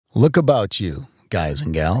Look about you, guys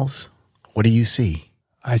and gals. What do you see?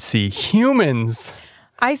 I see humans.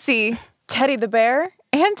 I see Teddy the bear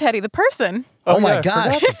and Teddy the person. Oh my I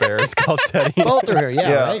gosh. forgot the bear is called Teddy. Both are here,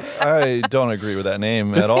 yeah, right? I don't agree with that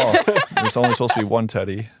name at all. There's only supposed to be one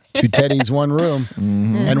Teddy. 2 Teddies, 1 room.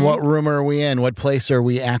 Mm-hmm. And what room are we in? What place are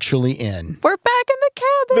we actually in? We're back in the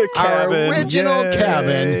cabin. Our original Yay.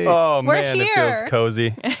 cabin. Oh, We're man, here. It feels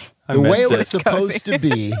cozy. I The way missed it was it. supposed to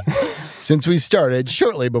be since we started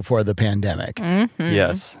shortly before the pandemic.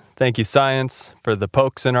 Yes. Thank you, science, for the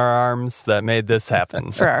pokes in our arms that made this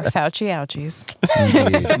happen. For our Fauci ouchies.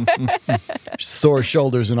 Indeed. Sore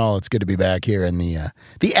shoulders and all. It's good to be back here in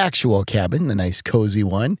the actual cabin, the nice cozy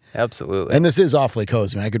one. Absolutely. And this is awfully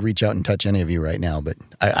cozy. I could reach out and touch any of you right now, but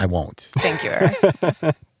I won't. Thank you,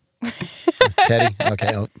 Eric. Teddy,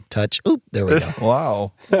 okay, I'll touch. Oop, there we go.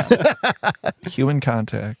 Wow. Human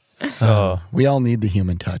contact. We all need the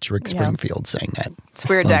human touch. Rick Yeah. Springfield saying that. It's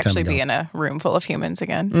weird to Long time actually be ago. in a room full of humans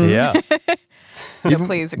again. Yeah. So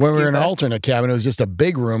please excuse When we were in an us. alternate cabin, it was just a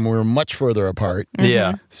big room. We were much further apart.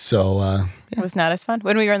 Yeah. So, It was not as fun.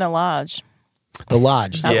 When we were in the lodge. the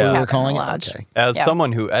lodge, is that Yeah. what we were Cabin, calling the it? lodge. Okay. As Yeah.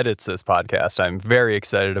 someone who edits this podcast, I'm very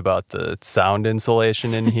excited about the sound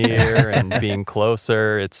insulation in here and being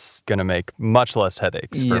closer. It's going to make much less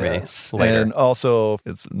headaches for me later. And also,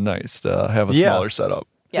 it's nice to have a Yeah. smaller setup.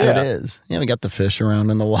 Yeah. It is. Yeah, we got the fish around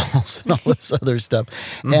in the walls and all this other stuff.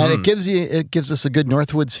 And it gives us a good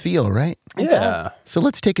Northwoods feel, right? It Yeah. does. So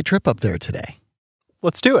let's take a trip up there today.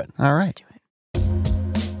 Let's do it. All right. Do it.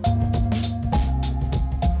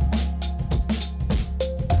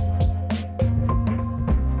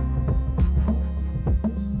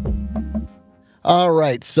 All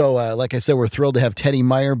right. So, like I said, we're thrilled to have Teddy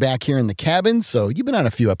Meyer back here in the cabin. So you've been on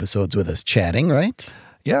a few episodes with us chatting, right?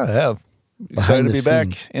 Yeah, I have. Excited to the be back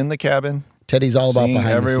scenes. in the cabin. Teddy's all about seeing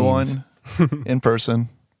behind everyone the scenes. in person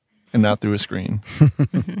and not through a screen.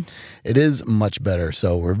 It is much better.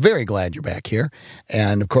 So we're very glad you're back here.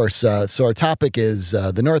 And of course, so our topic is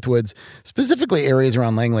the Northwoods, specifically areas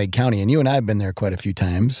around Langley County. And you and I have been there quite a few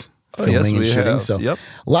times, Oh, yes, filming and we shooting. have. So Yep.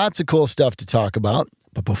 lots of cool stuff to talk about.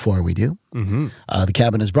 But before we do, the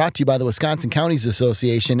cabin is brought to you by the Wisconsin Counties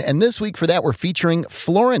Association. And this week for that, we're featuring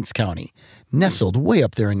Florence County, nestled way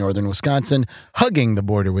up there in northern Wisconsin, hugging the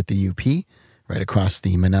border with the UP. Right across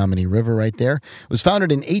the Menominee River right there. It was founded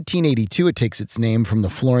in 1882. It takes its name from the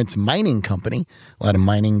Florence Mining Company. A lot of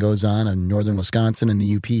mining goes on in northern Wisconsin and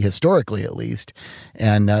the UP, historically at least.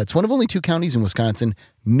 And it's one of only 2 counties in Wisconsin,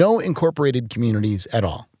 no incorporated communities at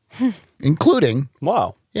all, including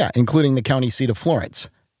the county seat of Florence,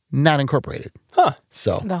 not incorporated. Huh.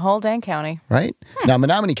 So, The whole dang county. right? Now,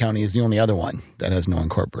 Menominee County is the only other one that has no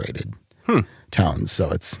incorporated towns, so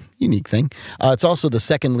it's a unique thing. It's also the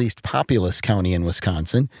second least populous county in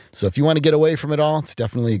Wisconsin, so if you want to get away from it all, it's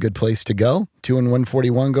definitely a good place to go. 2 and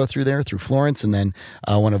 141 go through there, through Florence, and then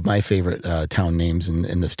one of my favorite town names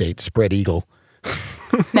in the state, Spread Eagle,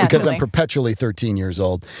 because I'm Naturally. perpetually 13 years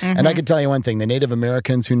old. And I can tell you one thing, the Native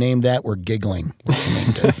Americans who named that were giggling when they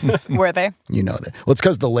named it. Were they? You know that. Well, it's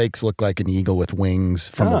because the lakes look like an eagle with wings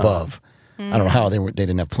from above. I don't know how they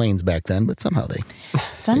didn't have planes back then, but somehow they knew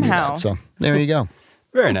Somehow. that. So there you go.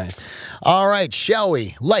 Very nice. All right, shall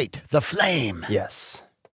we light the flame? Yes.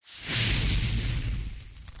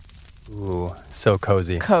 Ooh, so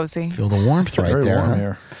cozy. Cozy. Feel the warmth right Very there.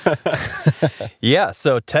 warm Huh? here. Yeah,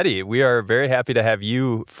 so Teddy, we are very happy to have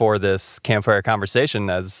you for this campfire conversation.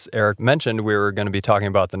 As Eric mentioned, we were going to be talking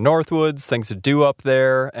about the Northwoods, things to do up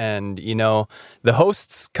there. And, you know, the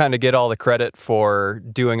hosts kind of get all the credit for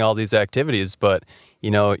doing all these activities. But,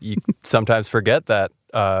 you know, you sometimes forget that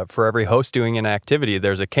for every host doing an activity,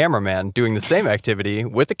 there's a cameraman doing the same activity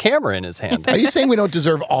with a camera in his hand. Are you saying we don't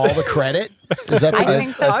deserve all the credit? Is that I the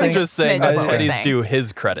think that's I'm a just saying smidge that of what we're Teddy's saying. due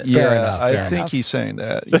his credit. Fair Yeah, enough, I fair think enough. he's saying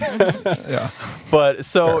that. Yeah. But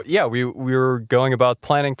so, yeah, we were going about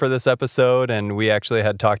planning for this episode, and we actually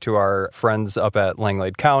had talked to our friends up at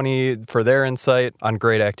Langlade County for their insight on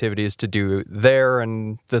great activities to do there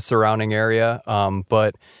and the surrounding area.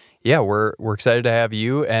 But yeah, we're excited to have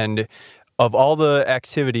you. And of all the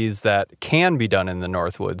activities that can be done in the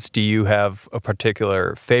Northwoods, do you have a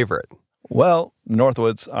particular favorite? Well,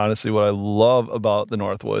 Northwoods, honestly, what I love about the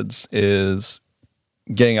Northwoods is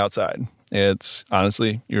getting outside. It's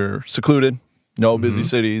honestly, you're secluded, no busy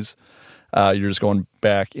cities. You're just going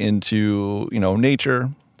back into, nature.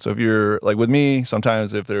 So if you're like with me,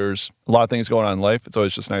 sometimes if there's a lot of things going on in life, it's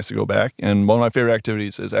always just nice to go back. And one of my favorite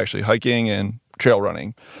activities is actually hiking and trail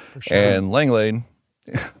running. And Langlade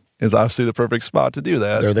is obviously the perfect spot to do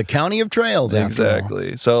that. They're the county of trails, after all.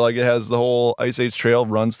 Exactly. So like it has the whole Ice Age Trail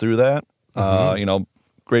runs through that.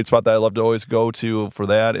 great spot that I love to always go to for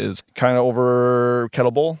that is kind of over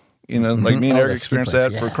Kettle Bowl. Like me and Eric experienced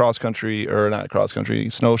that for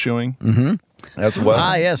snowshoeing. Mm-hmm. As well.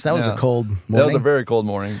 Yes, that was a cold morning. That was a very cold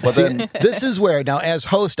morning. But then this is where, now as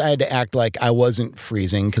host, I had to act like I wasn't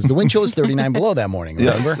freezing because the wind chill was 39 below that morning,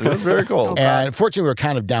 remember? Yes, it was very cold. And fortunately, we were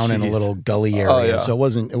kind of down in a little gully area, so it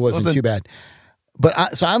wasn't too bad. But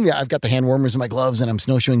I've got the hand warmers in my gloves and I'm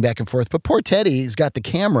snowshoeing back and forth. But poor Teddy's got the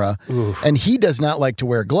camera and he does not like to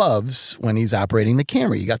wear gloves when he's operating the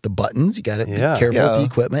camera. You got the buttons, you got to be careful with the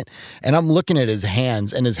equipment. And I'm looking at his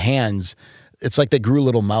hands, and his hands, it's like they grew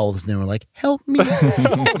little mouths and they were like, help me,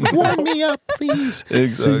 warm me up, please.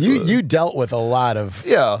 Exactly. So you dealt with a lot of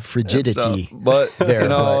frigidity. But there,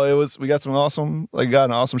 we got some awesome, got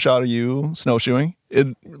an awesome shot of you snowshoeing.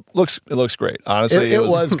 It looks great. Honestly, it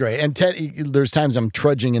was great. And Ted, there's times I'm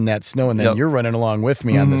trudging in that snow, and then you're running along with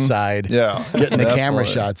me on the side, getting the camera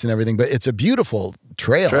shots and everything. But it's a beautiful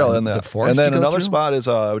trail in that. The forest. And then another spot is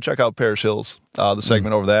I would check out Parish Hills, the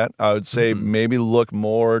segment over that. I would say maybe look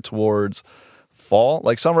more towards fall.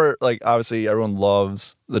 Like summer, obviously everyone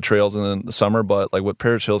loves the trails in the summer, but what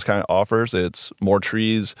Parish Hills kind of offers, it's more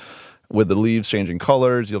trees. With the leaves changing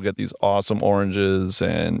colors, you'll get these awesome oranges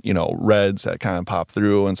and, reds that kind of pop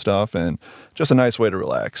through and stuff, and just a nice way to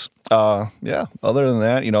relax. Other than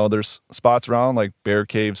that, there's spots around like Bear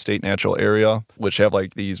Cave State Natural Area, which have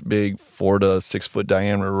these big 4 to 6 foot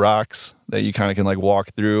diameter rocks that you kind of can walk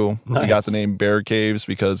through. Nice. They got the name Bear Caves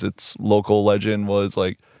because its local legend was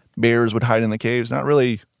bears would hide in the caves. Not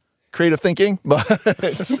really creative thinking, but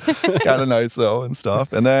it's kind of nice though and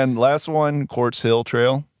stuff. And then last one, Quartz Hill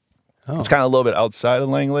Trail. Oh. It's kind of a little bit outside of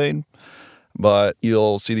Langlade, but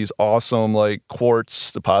you'll see these awesome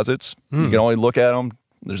quartz deposits. You can only look at them.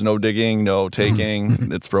 There's no digging, no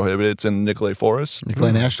taking. It's prohibited. It's in Nicolay Forest.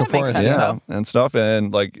 Nicolay National Forest. And stuff.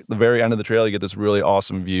 And the very end of the trail, you get this really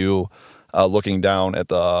awesome view looking down at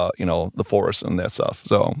the forest and that stuff.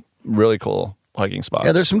 So really cool hiking spots.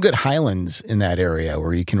 Yeah, there's some good highlands in that area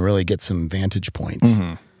where you can really get some vantage points.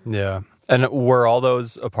 Mm-hmm. Yeah. And were all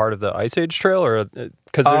those a part of the Ice Age Trail, or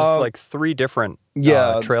because there's 3 different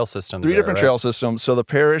trail systems? 3 different trail systems. So the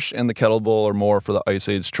Parish and the Kettle Bowl are more for the Ice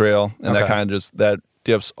Age Trail, and that kind of that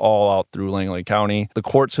dips all out through Langley County. The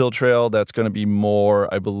Quartz Hill Trail, that's going to be more,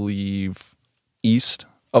 I believe, east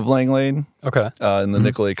of Langlade. Okay. In the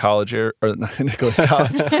Nicolay College area, or not Nicolay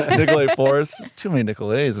College, Nicolay Forest. There's too many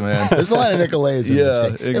Nicolays, man. There's a lot of Nicolays in this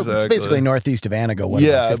state. Exactly. It's basically northeast of Anago,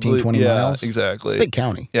 about 15, 20 miles? Exactly. It's a big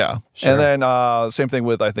county. Yeah. Sure. And then same thing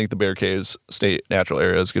with, I think, the Bear Caves State Natural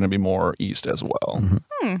Area is going to be more east as well.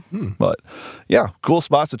 But cool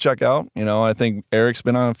spots to check out. I think Eric's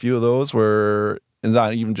been on a few of those where it's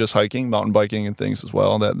not even just hiking, mountain biking and things as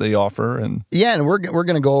well that they offer. And we're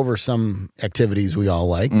going to go over some activities we all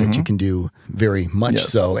like that you can do very much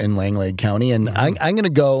so in Langlade County. And I'm going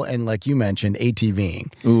to go and, like you mentioned,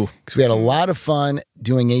 ATVing. Ooh. Because we had a lot of fun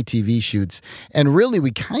doing ATV shoots. And really,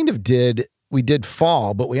 we did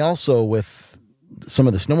fall, but we also, with some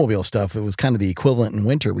of the snowmobile stuff, it was kind of the equivalent in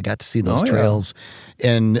winter. We got to see those trails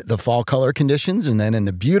in the fall color conditions and then in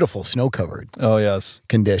the beautiful snow-covered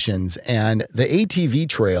conditions. And the ATV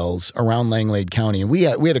trails around Langlade County, and we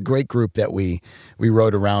had a great group that we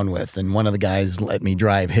rode around with, and one of the guys let me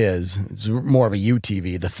drive his. It's more of a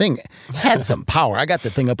UTV. The thing had some power. I got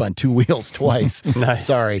the thing up on 2 wheels twice. Nice.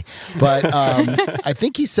 Sorry. But I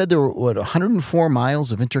think he said there were, 104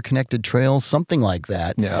 miles of interconnected trails, something like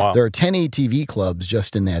that. Yeah. Wow. There are 10 ATV clubs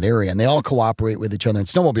just in that area, and they all cooperate with each other, and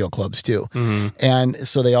snowmobile clubs too. And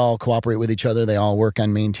so they all cooperate with each other. They all work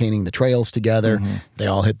on maintaining the trails together. They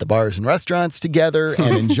all hit the bars and restaurants together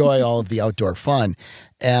and enjoy all of the outdoor fun.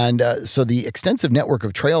 And so the extensive network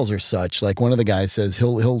of trails are such, like one of the guys says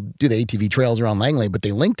he'll do the ATV trails around Langley, but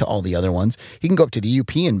they link to all the other ones. He can go up to the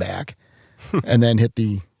UP and back and then hit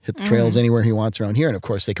the trails anywhere he wants around here. And of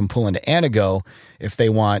course, they can pull into Anago if they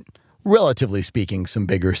want, relatively speaking, some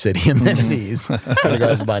bigger city amenities. Anago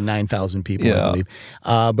has about 9,000 people, I believe.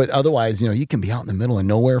 But otherwise, you can be out in the middle of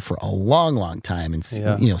nowhere for a long, long time and see,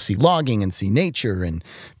 see logging and see nature and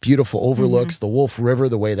beautiful overlooks, the Wolf River,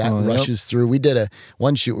 the way that rushes through. We did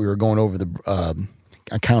one shoot. We were going over the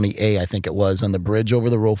County A, I think it was, on the bridge over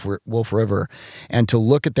the Wolf River, and to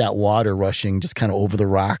look at that water rushing just kind of over the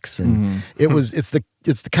rocks, and it's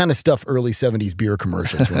the kind of stuff early 70s beer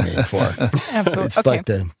commercials were made for. Absolutely. It's like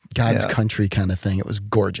the God's country kind of thing. It was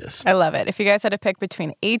gorgeous. I love it. If you guys had to pick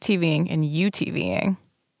between ATVing and UTVing,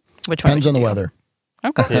 which one? Depends on the weather.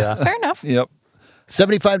 Okay. Fair enough. Yep.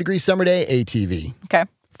 75-degree summer day, ATV. Okay.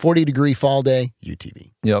 40-degree fall day,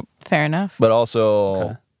 UTV. Yep. Fair enough. But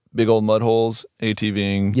also big old mud holes,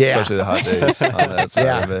 ATVing, especially the hot days on that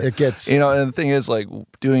side of it. It gets... And the thing is, like,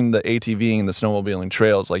 doing the ATVing and the snowmobiling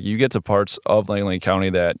trails, like, you get to parts of Langley County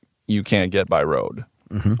that you can't get by road.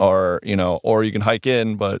 Or you can hike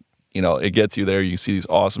in, but, it gets you there. You see these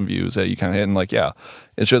awesome views that you kind of hit. And, like,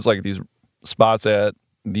 it's just like these spots at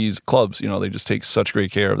these clubs, they just take such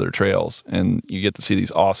great care of their trails. And you get to see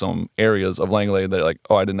these awesome areas of Langley that are like,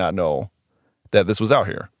 oh, I did not know that this was out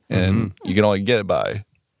here. And you can only get it by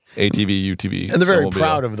ATV, UTV. And they're very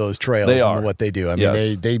proud of those trails and what they do. I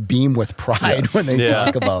mean, they beam with pride when they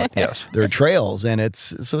talk about their trails, and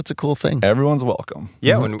it's a cool thing. Everyone's welcome.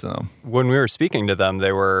 Yeah, when we were speaking to them,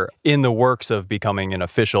 they were in the works of becoming an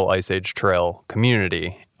official Ice Age Trail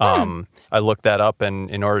community. I looked that up, and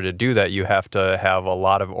in order to do that, you have to have a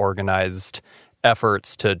lot of organized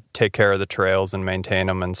efforts to take care of the trails and maintain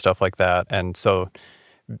them and stuff like that. And so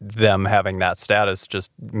them having that status just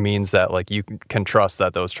means that, like, you can trust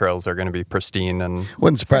that those trails are going to be pristine. And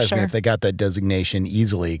wouldn't surprise me if they got that designation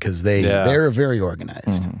easily, because they're very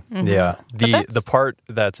organized. Yeah. The part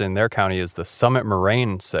that's in their county is the Summit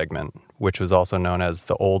Moraine segment, which was also known as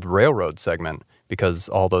the Old Railroad segment, because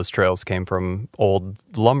all those trails came from old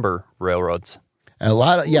lumber railroads. And a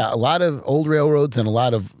lot of old railroads and a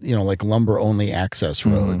lot of, like lumber only access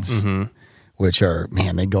roads. Which are,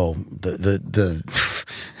 man, they go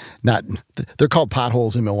they're called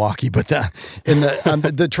potholes in Milwaukee, but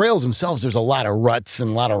the trails themselves, there's a lot of ruts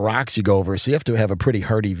and a lot of rocks you go over, so you have to have a pretty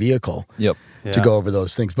hardy vehicle to go over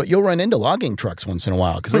those things. But you'll run into logging trucks once in a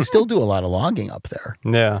while, because they still do a lot of logging up there.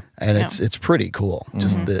 Yeah, and it's pretty cool,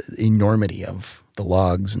 just the enormity of the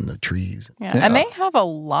logs and the trees. And they have a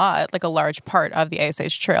large part of the Ice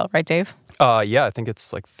Age Trail, right, Dave? I think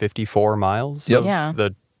it's like 54 miles.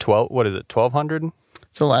 The 12, what is it, 1,200?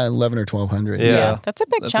 It's 11 or 1,200. Yeah. That's a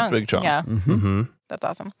big chunk. That's a big chunk. Yeah. That's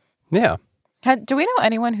awesome. Yeah. Do we know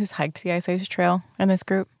anyone who's hiked the Ice Age Trail in this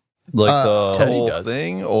group? Like the Teddy whole does.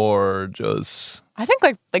 thing, or just... I think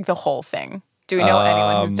like the whole thing. Do we know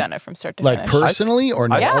anyone who's done it from start to like finish? Personally, or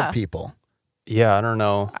know people? Yeah, I don't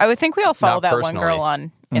know. I would think we all follow Not that personally. one girl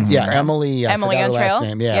on Instagram. Yeah, Emily. Emily on her Trail?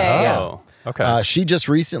 last name. Oh, okay. She just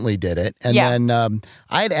recently did it. And then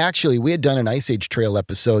we had done an Ice Age Trail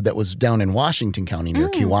episode that was down in Washington County near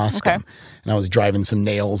Kewaskum. Okay. And I was driving some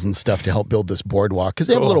nails and stuff to help build this boardwalk, because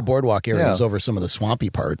they have little boardwalk areas over some of the swampy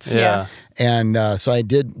parts. Yeah. And so I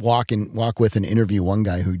did walk with and interview one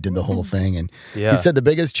guy who did the whole thing. And he said the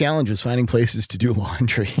biggest challenge was finding places to do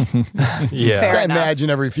laundry. Yeah. So I imagine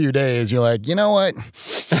every few days you're like, you know what?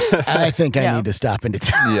 I think I need to stop into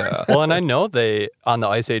town. Yeah. Well, and I know on the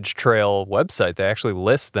Ice Age Trail website, they actually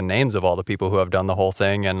list the names of all the people who have done the whole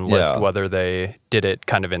thing and list whether they did it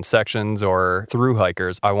kind of in sections or through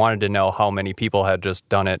hikers. I wanted to know how many people had just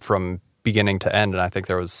done it from beginning to end, and I think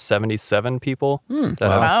there was 77 people that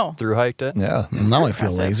have through hiked it. Yeah. Now I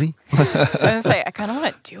feel lazy. I was going to say, I kind of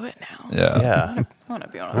want to do it now. Yeah. I want to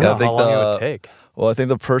be on I don't know how long it would take. Well, I think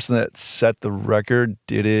the person that set the record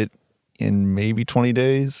did it in maybe 20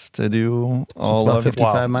 days to do all about of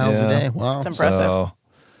 55 miles a day. Wow. That's impressive.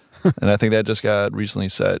 And I think that just got recently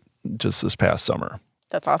set just this past summer.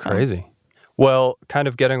 That's awesome. Crazy. Well, kind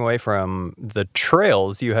of getting away from the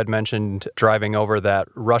trails, you had mentioned driving over that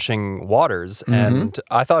rushing waters, and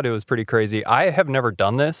I thought it was pretty crazy. I have never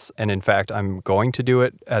done this, and in fact, I'm going to do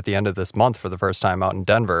it at the end of this month for the first time out in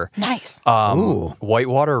Denver. Nice.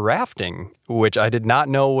 Whitewater rafting, which I did not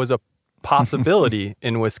know was a possibility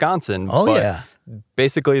in Wisconsin. But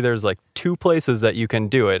basically, there's like two places that you can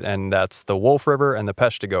do it, and that's the Wolf River and the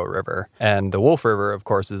Peshtigo River. And the Wolf River, of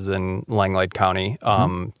course, is in Langlade County.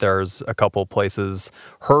 There's a couple places,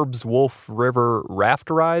 Herb's Wolf River Raft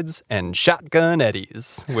Rides and Shotgun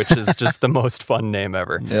Eddies, which is just the most fun name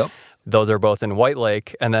ever. Yep. Those are both in White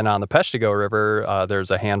Lake. And then on the Peshtigo River,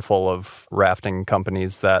 there's a handful of rafting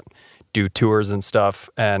companies that do tours and stuff.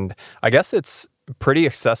 And I guess it's pretty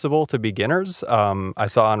accessible to beginners. I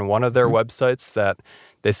saw on one of their websites that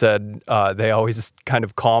they said they always kind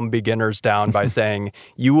of calm beginners down by saying,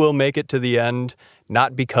 you will make it to the end,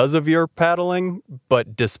 not because of your paddling,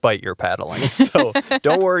 but despite your paddling. So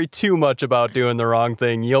don't worry too much about doing the wrong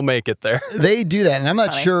thing. You'll make it there. They do that, and I'm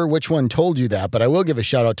not sure which one told you that, but I will give a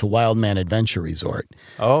shout out to Wildman Adventure Resort.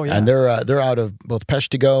 Oh, yeah. And they're out of both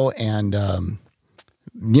Peshtigo and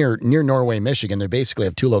near Norway, Michigan. They basically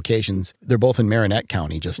have two locations. They're both in Marinette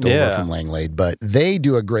County, just over from Langlade, but they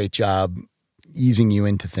do a great job easing you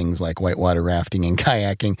into things like whitewater rafting and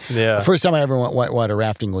kayaking. Yeah. The first time I ever went whitewater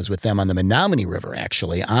rafting was with them on the Menominee River,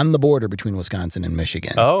 actually, on the border between Wisconsin and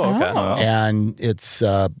Michigan. Oh, okay. Oh. And it's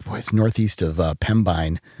northeast of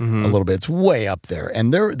Pembine a little bit. It's way up there.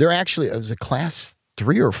 And they're actually, it was a class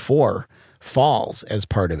 3 or 4 falls as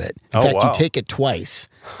part of it. In Oh, fact, wow. you take it twice.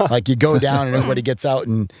 Like you go down and everybody gets out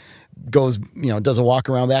and goes, does a walk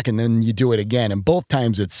around back, and then you do it again. And both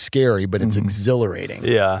times it's scary, but it's exhilarating.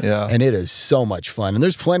 Yeah. Yeah. And it is so much fun. And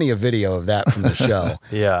there's plenty of video of that from the show.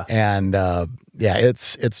 Yeah. And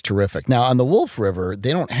it's terrific. Now on the Wolf River,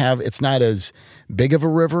 it's not as big of a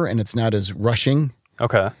river and it's not as rushing.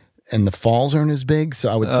 Okay. And the falls aren't as big. So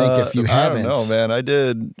I would think if you haven't. I don't know, man. I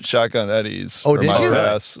did Shotgun Eddie's Oh, for did my you?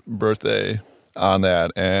 last birthday on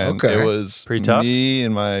that. And Okay. it was Pretty tough. me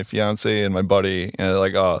and my fiance and my buddy and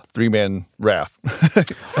like a 3-man raft.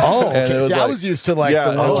 Oh, And it okay. was See, I like- was used to like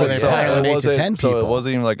the ones where they pile in 8 to 10 people. So it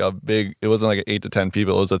wasn't even like it wasn't like an 8 to 10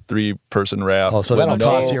 people. It was a 3-person raft. Oh, so with that'll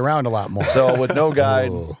no- toss you around a lot more. So with no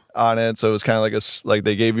guide Ooh. on it, so it was kind of like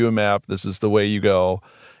they gave you a map. This is the way you go,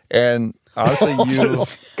 and honestly,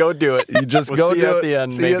 Just go do it. you just We'll go see you do at it. the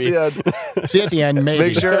end, See maybe. you at the end. See, at the end,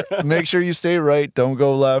 maybe. Make sure you stay right. Don't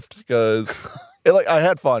go left because I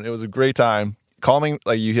had fun. It was a great time. Calming,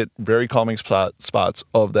 like you hit very calming spots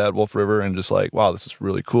of that Wolf River, and just like, wow, this is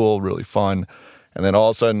really cool, really fun. And then all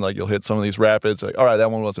of a sudden, like you'll hit some of these rapids, like, all right,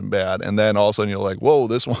 that one wasn't bad. And then all of a sudden, you're like, whoa,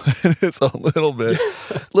 this one is a little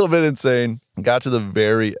bit insane. Got to the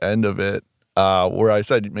very end of it, where I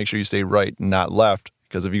said, make sure you stay right, not left,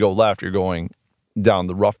 because if you go left, you're going down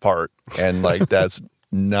the rough part, and like that's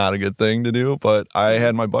not a good thing to do. But I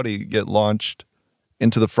had my buddy get launched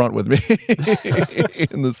into the front with me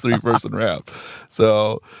in this 3-person raft.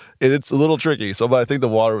 So it's a little tricky. So, but I think the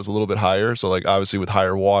water was a little bit higher. So like obviously with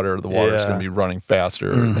higher water, the water's Yeah. going to be running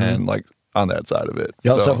faster and like on that side of it.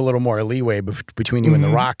 You also So- have a little more leeway between you and the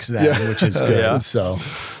rocks then, which is good. Yeah. So,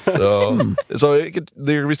 so there could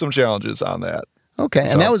be some challenges on that. okay.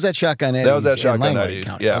 So- And that was at Shotgun Eddie's. That was at in Shotgun Langley Eddie's.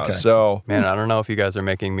 County. Yeah. Okay. So Man, I don't know if you guys are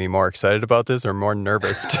making me more excited about this or more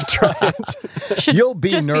nervous to try it. You'll be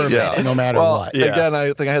Just be nervous excited. no matter well, what. Yeah. again,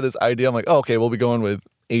 I think I had this idea. I'm like, oh, okay, we'll be going with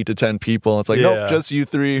 8 to 10 people. It's like, Yeah. nope, just you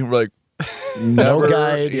 3. We're like, No never-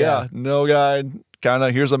 guide, yeah. no guide. Kind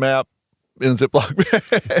of, here's a map in a Ziploc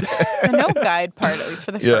bag. The no guide part, at least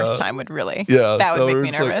for the Yeah. first time, would really Yeah, that so would we're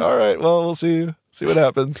make me just like, nervous. all right, well, we'll see what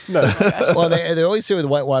happens. Well, they always say with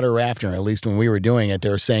whitewater rafting, or at least when we were doing it, they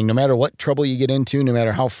were saying no matter what trouble you get into, no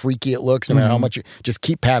matter how freaky it looks, no matter how much, just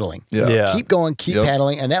keep paddling. Yeah. Yeah. Keep going, keep Yep.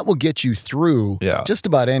 paddling, and that will get you through Yeah. just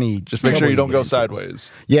about any. Just make trouble sure you don't get go into.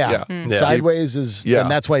 sideways. Yeah. Yeah. Sideways is, Yeah.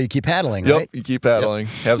 and that's why you keep paddling, Yep, right? you keep paddling.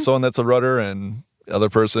 Have someone that's a rudder and the other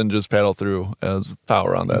person just paddle through as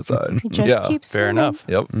power on that side. You just yeah. keep Fair swimming. enough.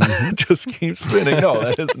 Yep. Just keep spinning. No,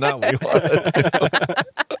 that is not what we want to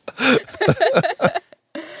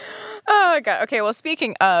do. Oh, God. Okay, well,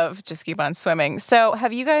 speaking of just keep on swimming, so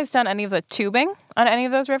have you guys done any of the tubing on any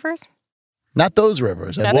of those rivers? Not those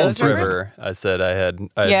rivers. Not Wolf those rivers? River, I said I had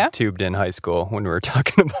Yeah? tubed in high school when we were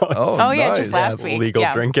talking about Oh, yeah, nice. just last week. legal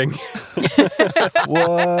yeah. drinking.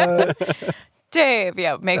 What? Dave,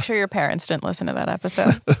 yeah, make sure your parents didn't listen to that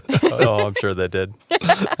episode. Oh, I'm sure they did.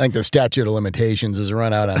 I think the statute of limitations is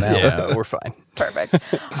run out on that one. Yeah, we're fine. Perfect.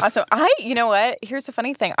 Awesome. You know what? Here's the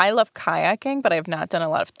funny thing. I love kayaking, but I have not done a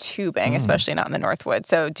lot of tubing, especially not in the Northwoods.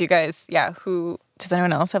 So do you guys, does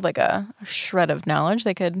anyone else have like a shred of knowledge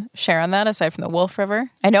they could share on that aside from the Wolf River?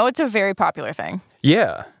 I know it's a very popular thing.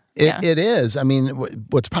 Yeah. It is. I mean,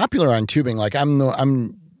 what's popular on tubing, like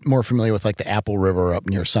I'm more familiar with like the Apple River up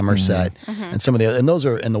near Somerset and some of the other, and those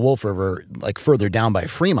are in the Wolf River, like further down by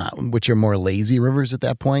Fremont, which are more lazy rivers at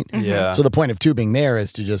that point. Yeah. So the point of tubing there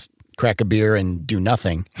is to just crack a beer and do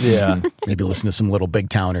nothing. Yeah. Maybe listen to some Little Big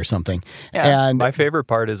Town or something. Yeah. And My favorite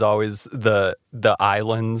part is always the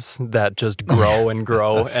islands that just grow and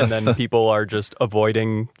grow, and then people are just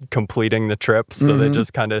avoiding completing the trip, so they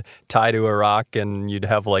just kind of tie to a rock, and you'd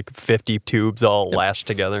have like 50 tubes all lashed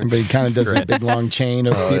together. everybody kind of It's does that great. big long chain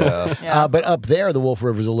of people. Yeah. But up there, the Wolf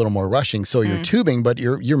River is a little more rushing, so you're tubing, but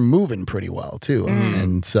you're moving pretty well too,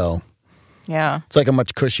 and so Yeah. it's like a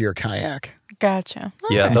much cushier kayak. Gotcha.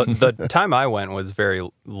 Yeah, the time I went was very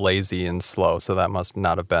lazy and slow, so that must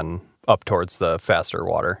not have been up towards the faster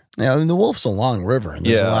water. Yeah, I mean, the Wolf's a long river, and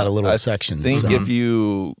there's a lot of little sections. I think so. if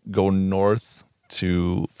you go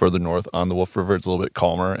further north on the Wolf River, it's a little bit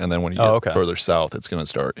calmer. And then when you get further south, it's going to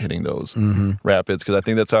start hitting those rapids. Because I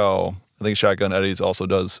think that's how, I think Shotgun Eddie's also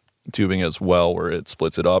does tubing as well, where it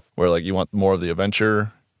splits it up, where like you want more of the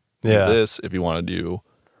adventure. Yeah. This, if you want to do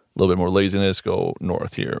a little bit more laziness, go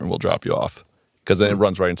north here and we'll drop you off. Because then it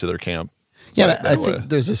runs right into their camp. Yeah, Like, I that think way.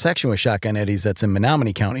 there's a section with Shotgun Eddie's that's in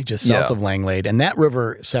Menominee County, just south Yeah. of Langlade, and that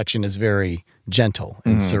river section is very gentle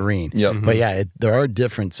and serene. Yep. But yeah, there are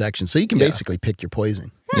different sections, so you can basically pick your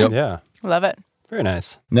poison. Yep. Yeah, Love it. very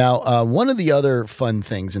nice. Now, one of the other fun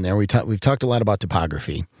things in there, we've talked a lot about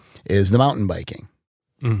topography, is the mountain biking.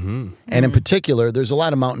 And in particular, there's a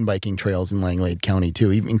lot of mountain biking trails in Langlade County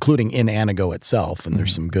too, including in Anago itself. And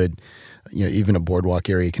there's some good, even a boardwalk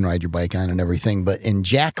area you can ride your bike on and everything. But in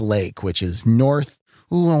Jack Lake, which is north,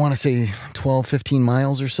 I want to say 12, 15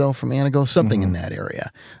 miles or so from Anago, something in that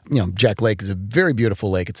area. Jack Lake is a very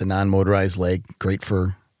beautiful lake. It's a non-motorized lake, great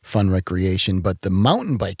for fun recreation. But the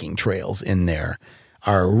mountain biking trails in there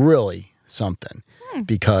are really something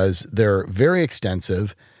because they're very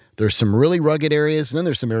extensive. There's some really rugged areas, and then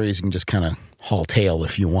there's some areas you can just kind of haul tail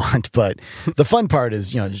if you want. But the fun part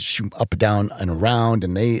is, shoot up, down, and around,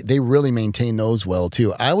 and they really maintain those well,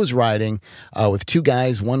 too. I was riding with two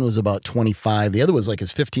guys. One was about 25. The other was like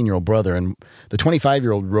his 15-year-old brother, and the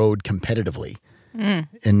 25-year-old rode competitively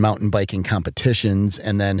in mountain biking competitions,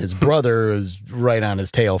 and then his brother is right on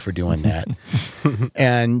his tail for doing that.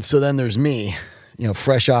 And so then there's me.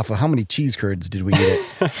 Fresh off of how many cheese curds did we eat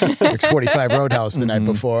at X45 Roadhouse the night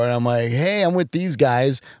before? And I'm like, hey, I'm with these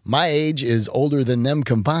guys. My age is older than them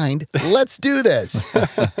combined. Let's do this.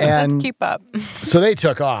 And Let's keep up. So they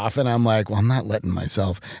took off, and I'm like, well, I'm not letting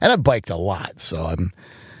myself. And I've biked a lot, so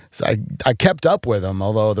I kept up with them,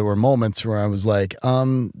 although there were moments where I was like,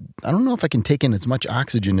 I don't know if I can take in as much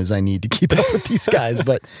oxygen as I need to keep up with these guys,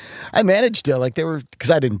 but I managed to,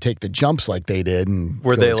 because I didn't take the jumps like they did. And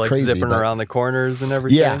were they crazy, zipping around the corners and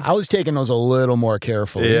everything? Yeah, I was taking those a little more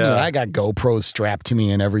carefully. Yeah. I got GoPros strapped to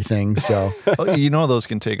me and everything, so. Those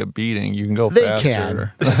can take a beating. You can go They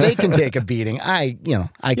faster. they can take a beating. I can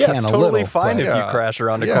it's a totally little. fine but- if you crash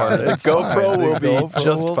around a corner. The it's fine. GoPro will The be GoPro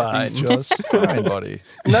just will fine. be just fine, buddy.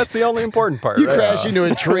 And that's the only important part, You right? crash into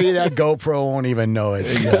a tree, that GoPro won't even know it.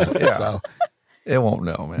 Yeah. So. It won't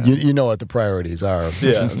know, man. You know what the priorities are.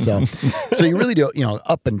 Yeah. So you really do,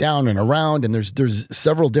 up and down and around, and there's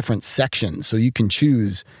several different sections. So you can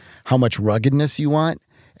choose how much ruggedness you want,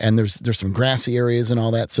 and there's some grassy areas and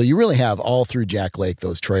all that. So you really have all through Jack Lake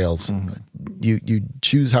those trails. You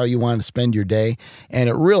choose how you want to spend your day, and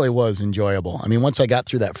it really was enjoyable. I mean, once I got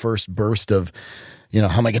through that first burst of, how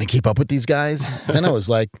am I going to keep up with these guys? Then I was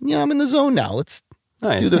like, I'm in the zone now. Let's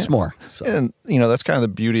do this more. So. And, that's kind of the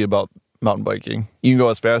beauty about mountain biking. You can go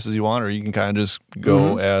as fast as you want, or you can kind of just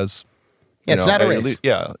go as, it's not a at race.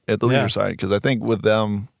 at the leader side. Because I think with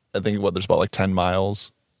them, there's about like 10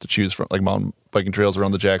 miles to choose from, like mountain biking trails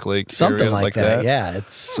around the Jack Lake Something area, like that. Yeah,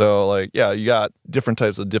 So you got different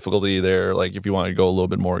types of difficulty there. Like if you want to go a little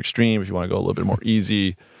bit more extreme, if you want to go a little bit more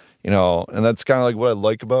easy, and that's kind of like what I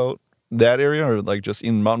like about that area, or like just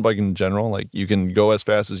in mountain biking in general. Like you can go as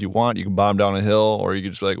fast as you want, you can bomb down a hill, or you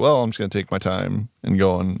can just be like, well, I'm just going to take my time and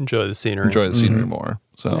go and Enjoy the scenery. More.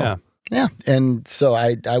 So Yeah, and so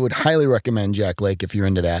I would highly recommend Jack Lake if you're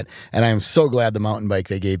into that. And I am so glad the mountain bike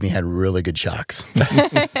they gave me had really good shocks.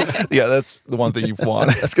 yeah, that's the one thing you want.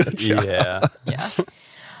 That's good. Yeah. Yes.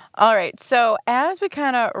 All right. So as we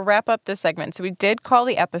kind of wrap up this segment, so we did call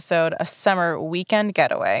the episode a summer weekend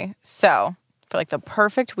getaway. So for like the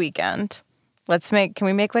perfect weekend, can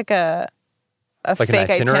we make like a Like an fake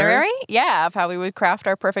itinerary? Yeah, of how we would craft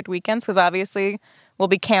our perfect weekends, because obviously we'll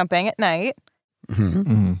be camping at night.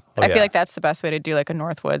 Oh, I feel like that's the best way to do like a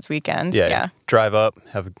Northwoods weekend. Yeah. Drive up,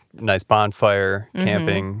 have a nice bonfire,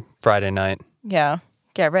 camping, Friday night. Yeah.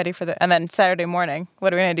 Get ready for and then Saturday morning.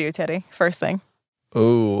 What are we going to do, Teddy? First thing.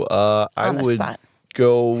 Oh, I On the would spot.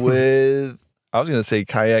 go with, I was going to say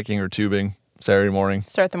kayaking or tubing Saturday morning.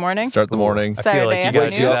 Start the morning? Start the morning. I feel like Saturday you got to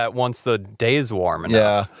afternoon? do that once the day's warm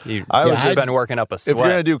enough. You've been working up a If you're sweat.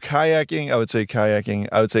 going to do kayaking, I would say kayaking.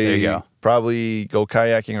 I would There say you go. probably go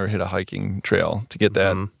kayaking or hit a hiking trail to get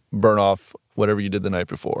that burn off whatever you did the night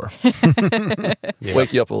before.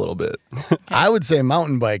 Wake you up a little bit. I would say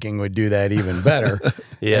mountain biking would do that even better.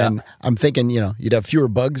 Yeah. And I'm thinking, you'd have fewer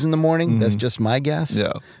bugs in the morning. That's just my guess.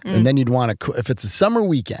 Yeah. And then you'd want to, if it's a summer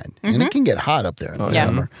weekend, and it can get hot up there in the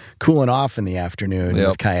summer, cooling off in the afternoon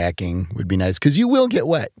with kayaking would be nice because you will get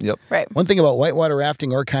wet. Yep. Right. One thing about whitewater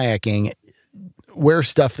rafting or kayaking, wear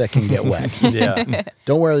stuff that can get wet. Yeah.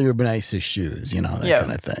 Don't wear your nicest shoes, that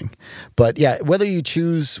kind of thing. But yeah, whether you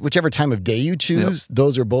choose, whichever time of day you choose,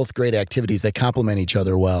 those are both great activities. They complement each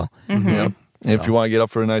other well. Yep. And if you want to get up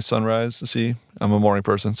for a nice sunrise to see, I'm a morning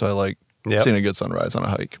person, so I like seeing a good sunrise on a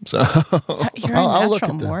hike. So You're I'll a look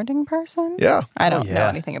natural at the- morning person? yeah. I don't yeah. know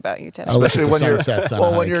anything about you, Teddy. I'll look at Especially the when you're sunsets on a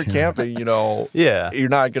when hike. you're camping, Yeah. you're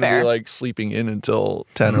not going to Fair. be like sleeping in until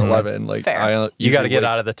 10 or 11. Like Fair. I You got usually to get wake-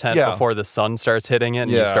 out of the tent Yeah. before the sun starts hitting it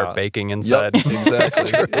and you Yeah. start baking inside. Yep,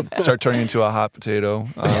 exactly. Start turning into a hot potato.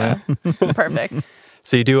 Perfect.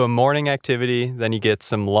 So you do a morning activity, then you get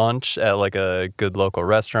some lunch at like a good local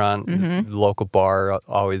restaurant. Local bar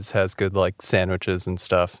always has good like sandwiches and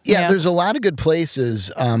stuff. Yeah, there's a lot of good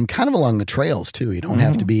places kind of along the trails too. You don't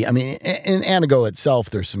have to be, I mean, in Anago itself,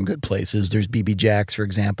 there's some good places. There's BB Jack's, for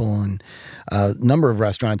example, and a number of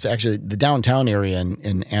restaurants. Actually, the downtown area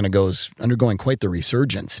in Anago is undergoing quite the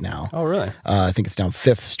resurgence now. Oh, really? I think it's down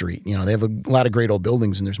 5th Street. You know, they have a lot of great old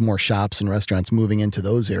buildings, and there's more shops and restaurants moving into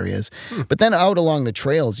those areas. But then out along the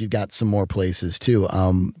trails, you've got some more places too.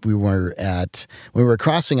 We were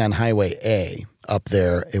crossing on Highway A up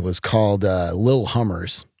there. It was called Lil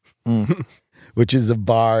Hummers, which is a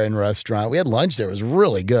bar and restaurant. We had lunch there. It was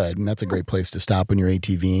really good, and that's a great place to stop when you're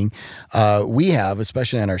ATVing. We have,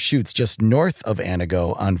 especially on our shoots, just north of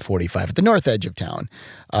Anago on 45, at the north edge of town,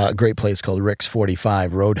 a great place called Rick's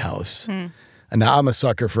 45 Roadhouse. And now I'm a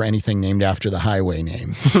sucker for anything named after the highway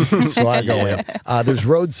name. So I go in. There's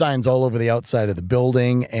road signs all over the outside of the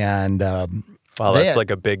building. And wow, that's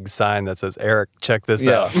like a big sign that says, Eric, check this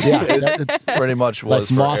out. Yeah, It pretty much was like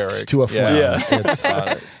for moths Eric. to a flame. Yeah.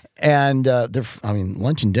 It's, and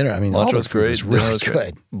lunch and dinner. I mean, Lunch all the was food great. was really Dinner was good.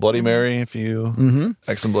 great. Bloody Mary, if you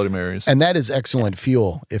excellent Bloody Marys. And that is excellent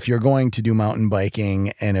fuel if you're going to do mountain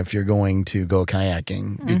biking and if you're going to go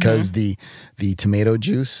kayaking, because the tomato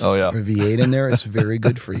juice or V8 in there is very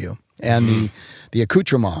good for you. And the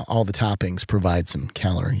accoutrement, all the toppings, provide some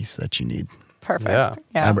calories that you need. Perfect.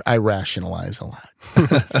 Yeah. I rationalize a lot.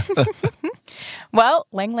 Well,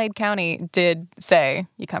 Langlade County did say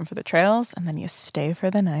you come for the trails and then you stay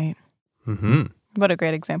for the night. What a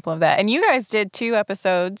great example of that. And you guys did 2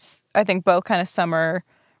 episodes, I think both kind of summer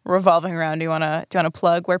revolving around. Do you want to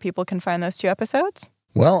plug where people can find those 2 episodes?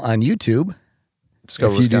 Well, on YouTube,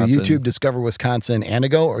 Discover if you Wisconsin. do YouTube Discover Wisconsin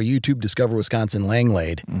Anago or YouTube Discover Wisconsin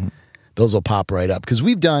Langlade, those will pop right up, because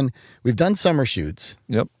we've done summer shoots.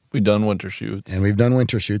 Yep. We've done winter shoots. And we've done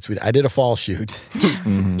winter shoots. I did a fall shoot.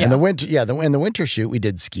 And the winter shoot, we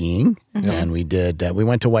did skiing. And we did, we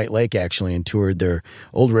went to White Lake actually and toured their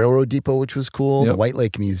old railroad depot, which was cool. The White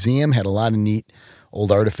Lake Museum had a lot of neat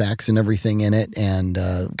old artifacts and everything in it. And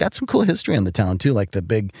got some cool history on the town too, like the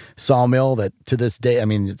big sawmill that to this day, I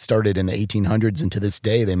mean, it started in the 1800s and to this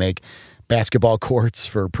day they make basketball courts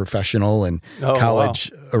for professional and college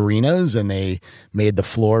arenas, and they made the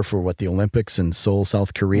floor for the Olympics in Seoul,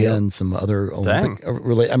 South Korea, and some other Olympic.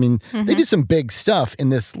 I mean, they do some big stuff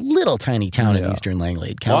in this little tiny town in eastern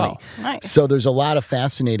Langlade County. Wow. Nice. So there's a lot of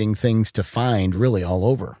fascinating things to find, really, all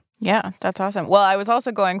over. Yeah, that's awesome. Well, I was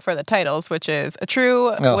also going for the titles, which is A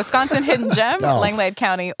True Wisconsin Hidden Gem, Langlade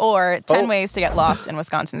County, or 10 Ways to Get Lost in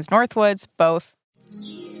Wisconsin's Northwoods, both.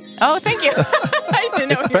 Oh, thank you. I didn't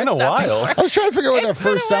know It's been a while. I was trying to figure out what that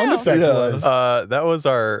first sound effect was. That was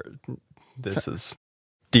our. This is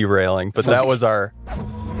derailing, but that was our.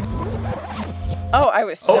 Oh, I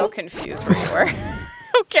was so confused where you were.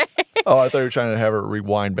 Okay. Oh, I thought you were trying to have her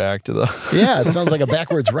rewind back to the. Yeah, it sounds like a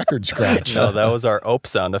backwards record scratch. No, that was our ope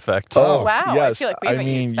sound effect. Oh, wow. Yes. I feel like we haven't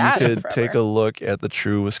used that you in could forever. take a look at the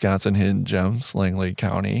True Wisconsin Hidden Gems, Langlade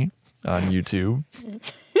County, on YouTube.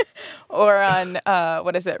 Or on,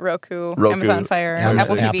 what is it, Roku, Amazon Fire,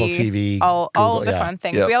 Amazon, Apple TV, all Google, of the fun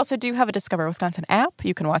things. Yep. We also do have a Discover Wisconsin app.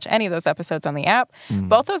 You can watch any of those episodes on the app.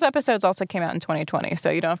 Both those episodes also came out in 2020, so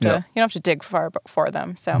you don't have to dig far for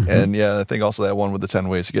them. So And I think also that one with the 10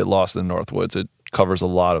 ways to get lost in the Northwoods, it covers a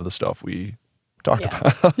lot of the stuff we talked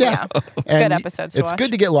about. Yeah. Good And episodes to It's watch.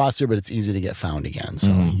 good to get lost here, but it's easy to get found again,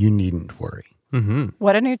 so you needn't worry.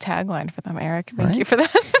 What a new tagline for them, Eric. Thank you for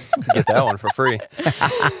that. Get that one for free.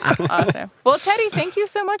 Awesome. Well, Teddy, thank you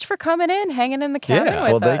so much for coming in, hanging in the cabin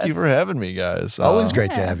with Well, us. thank you for having me, guys. Always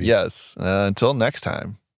great to have you. Yes. Until next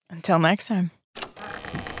time. Until next time.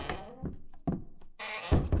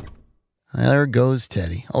 There goes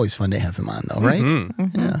Teddy. Always fun to have him on, though, right?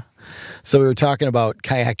 Yeah. So we were talking about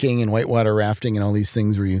kayaking and whitewater rafting and all these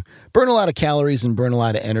things where you burn a lot of calories and burn a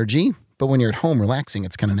lot of energy. But when you're at home relaxing,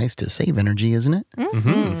 it's kind of nice to save energy, isn't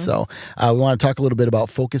it? So we want to talk a little bit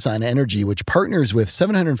about Focus on Energy, which partners with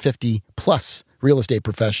 750 plus real estate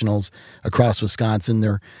professionals across Wisconsin.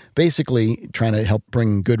 They're basically trying to help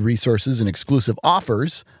bring good resources and exclusive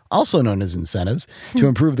offers, also known as incentives, to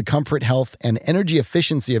improve the comfort, health, and energy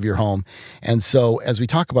efficiency of your home. And so as we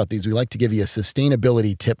talk about these, we like to give you a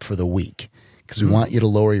sustainability tip for the week, because we want you to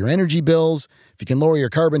lower your energy bills. If you can lower your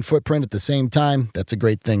carbon footprint at the same time, that's a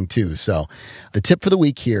great thing too. So the tip for the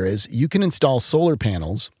week here is you can install solar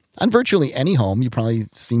panels on virtually any home. You've probably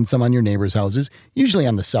seen some on your neighbors' houses, usually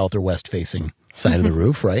on the south or west facing side of the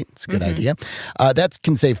roof, right? It's a good idea. That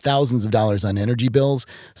can save thousands of dollars on energy bills.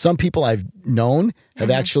 Some people I've known have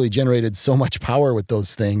actually generated so much power with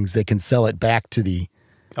those things, they can sell it back to the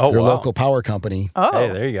Oh, their wow. local power company. Oh, Hey,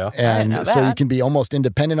 there you go. didn't know And so you that. can be almost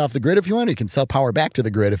independent off the grid if you want. You can sell power back to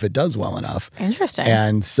the grid if it does well enough. Interesting.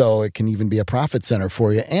 And so it can even be a profit center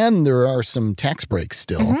for you. And there are some tax breaks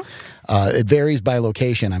still. It varies by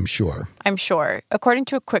location, I'm sure. I'm sure. According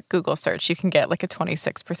to a quick Google search, you can get like a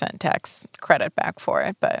 26% tax credit back for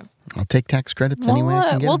it. But I'll take tax credits anyway I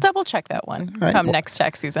can get we'll them. double check that one right, come well- next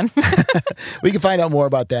tax season. We can find out more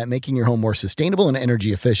about that, making your home more sustainable and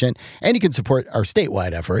energy efficient. And you can support our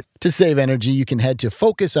statewide effort. To save energy, you can head to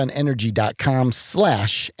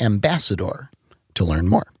focusonenergy.com/ambassador to learn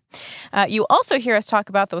more. You also hear us talk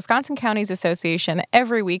about the Wisconsin Counties Association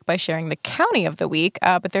every week by sharing the county of the week,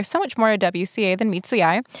 but there's so much more to WCA than meets the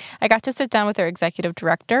eye. I got to sit down with their executive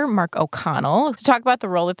director, Mark O'Connell, to talk about the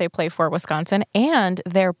role that they play for Wisconsin and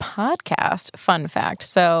their podcast, Fun Fact.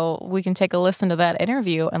 So we can take a listen to that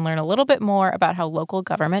interview and learn a little bit more about how local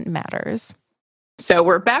government matters. So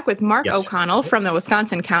we're back with Mark O'Connell from the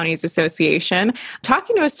Wisconsin Counties Association,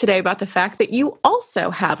 talking to us today about the fact that you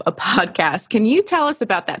also have a podcast. Can you tell us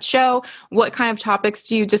about that show? What kind of topics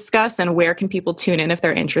do you discuss, and where can people tune in if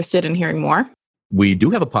they're interested in hearing more? We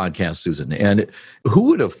do have a podcast, Susan. And who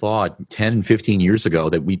would have thought 10, 15 years ago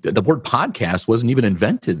that the word podcast wasn't even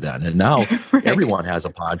invented then? And now Right. everyone has a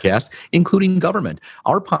podcast, including government.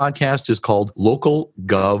 Our podcast is called Local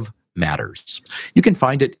Gov Matters. You can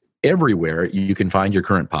find it everywhere you can find your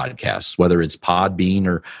current podcasts, whether it's Podbean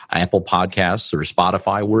or Apple Podcasts or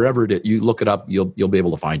Spotify, wherever you look it up, you'll be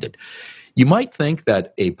able to find it. You might think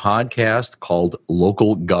that a podcast called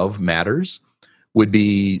Local Gov Matters would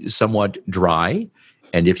be somewhat dry,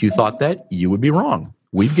 and if you thought that, you would be wrong.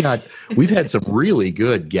 We've had some really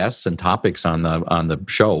good guests and topics on the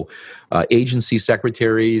show. Agency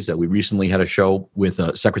secretaries. We recently had a show with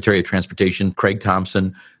Secretary of Transportation Craig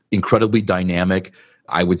Thompson, incredibly dynamic.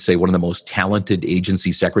 I would say one of the most talented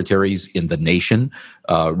agency secretaries in the nation,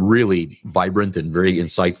 really vibrant and very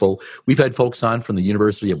insightful. We've had folks on from the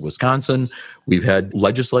University of Wisconsin. We've had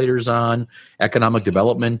legislators on, economic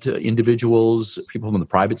development individuals, people from the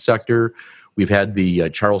private sector. We've had the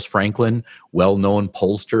Charles Franklin, well-known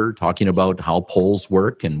pollster, talking about how polls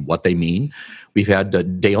work and what they mean. We've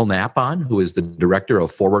had Dale Knapp on, who is the director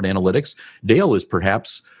of Forward Analytics. Dale is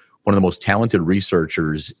perhaps one of the most talented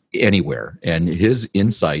researchers anywhere, and his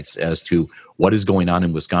insights as to what is going on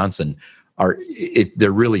in Wisconsin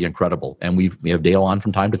they're really incredible. And we have Dale on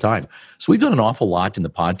from time to time. So we've done an awful lot in the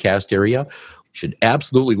podcast area. You should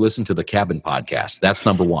absolutely listen to the Cabin podcast. That's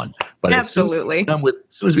number one. But Absolutely. as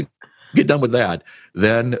soon as we get done with that,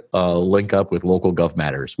 then link up with Local Gov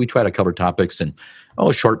Matters. We try to cover topics in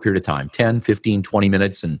a short period of time, 10, 15, 20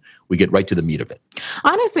 minutes, and we get right to the meat of it.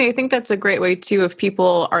 Honestly, I think that's a great way, too, if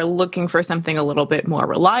people are looking for something a little bit more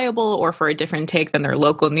reliable or for a different take than their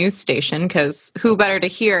local news station, because who better to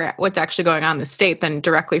hear what's actually going on in the state than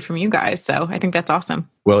directly from you guys? So I think that's awesome.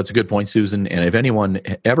 Well, it's a good point, Susan. And if anyone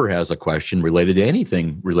ever has a question related to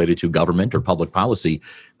anything related to government or public policy,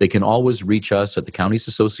 they can always reach us at the Counties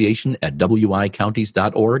Association at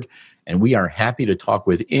wicounties.org. And we are happy to talk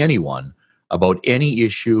with anyone about any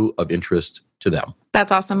issue of interest to them.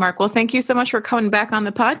 That's awesome, Mark. Well, thank you so much for coming back on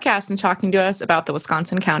the podcast and talking to us about the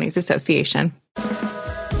Wisconsin Counties Association.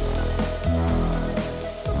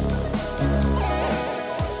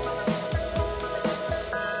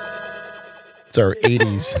 It's our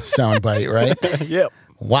 80s soundbite, right? Yep.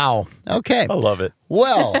 Wow. Okay. I love it.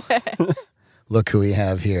 Well, look who we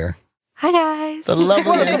have here. Hi, guys. The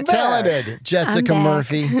lovely Welcome and talented Jessica back.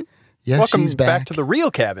 Murphy. Yes, Welcome she's back to the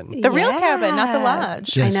real cabin. The real cabin, not the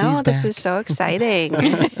lodge. Jesse's I know, back. this is so exciting.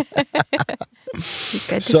 Good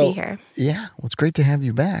to So- be here. Yeah, well, it's great to have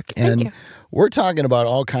you back. And you. we're talking about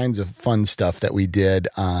all kinds of fun stuff that we did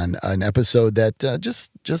on an episode that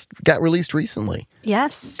just got released recently,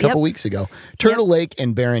 Yes. a couple weeks ago. Turtle Lake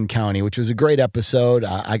and Barron County, which was a great episode.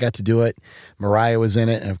 I got to do it. Mariah was in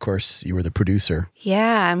it. And of course, you were the producer.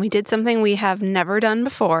 Yeah, and we did something we have never done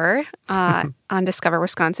before on Discover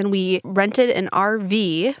Wisconsin. We rented an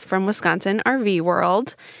RV from Wisconsin RV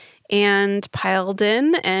World and piled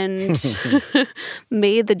in and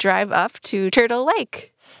made the drive up to Turtle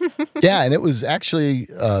Lake. Yeah, and it was actually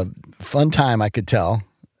a fun time, I could tell.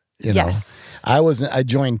 You know, Yes. I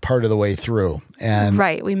joined part of the way through. And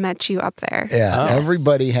Right, we met you up there. yeah, Oh.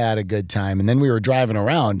 everybody had a good time. And then we were driving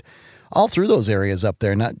around all through those areas up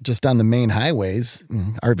there, not just on the main highways.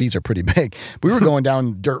 RVs are pretty big. We were going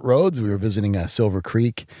down dirt roads. We were visiting Silver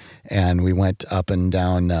Creek, and we went up and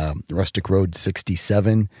down Rustic Road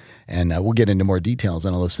 67. And we'll get into more details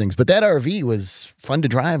on all those things. But that RV was fun to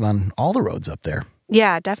drive on all the roads up there.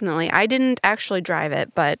 Yeah, definitely. I didn't actually drive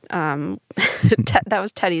it, but that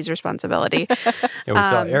was Teddy's responsibility. Yeah, we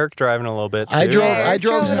saw Eric driving a little bit too. I drove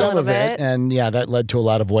drove a some little of it, bit. and yeah, that led to a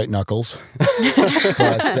lot of white knuckles.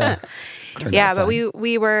 But Yeah, but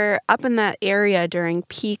we were up in that area during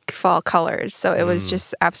peak fall colors, so it was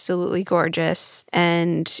just absolutely gorgeous.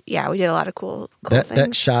 And yeah, we did a lot of cool that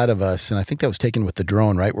things. shot of us, and I think that was taken with the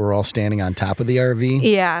drone, right? We're all standing on top of the RV.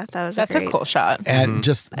 Yeah, That's a a cool shot. And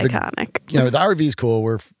just the, iconic. the RV's cool.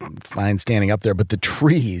 We're fine standing up there, but the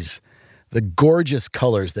trees, the gorgeous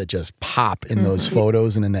colors that just pop in those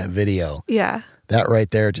photos and in that video. Yeah. That right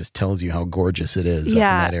there just tells you how gorgeous it is up in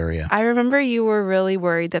that area. I remember you were really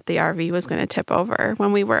worried that the RV was going to tip over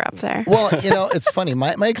when we were up there. Well, it's funny.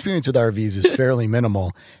 My experience with RVs is fairly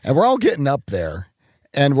minimal, and we're all getting up there,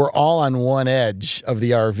 and we're all on one edge of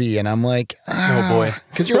the RV, and I'm like, Oh, boy.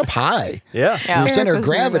 because you're up high. Yeah. Your Eric center of was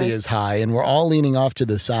gravity nervous. is high, and we're all leaning off to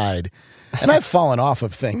the side. And I've fallen off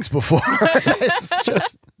of things before. It's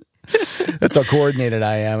just... That's how coordinated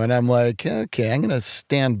I am. And I'm like, okay, I'm going to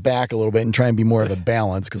stand back a little bit and try and be more of a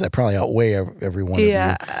balance because I probably outweigh every one of you.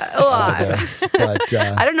 Out there. But,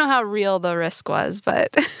 I don't know how real the risk was,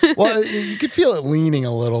 but well, you could feel it leaning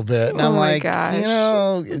a little bit. And I'm Oh my like, gosh.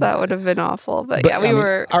 that would have been awful. But yeah, I mean,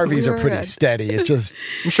 were. RVs we are were pretty good. steady. It just,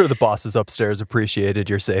 I'm sure the bosses upstairs appreciated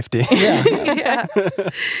your safety. yeah. Yeah.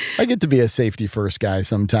 I get to be a safety first guy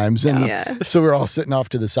sometimes. And Yeah. so we're all sitting off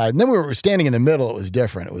to the side. And then we were standing in the middle. It was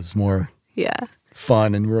different. It was more Yeah.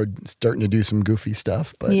 fun, and we were starting to do some goofy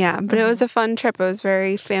stuff. But But it was a fun trip. It was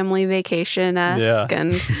very family vacation-esque. Yeah.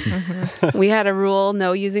 And we had a rule,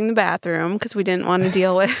 no using the bathroom because we didn't want to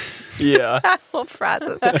deal with Yeah. that whole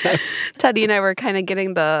process. Teddy and I were kind of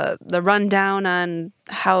getting the rundown on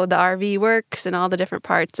how the RV works and all the different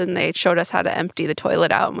parts, and they showed us how to empty the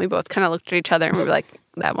toilet out, and we both kind of looked at each other and we were like,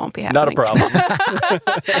 that won't be happening. Not a problem.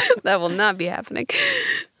 That will not be happening.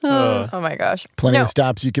 Oh my gosh. plenty No. of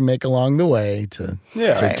stops you can make along the way to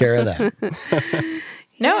take care of that.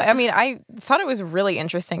 No, I mean, I thought it was really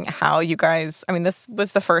interesting how you guys, I mean, this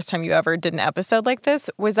was the first time you ever did an episode like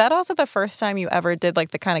this. Was that also the first time you ever did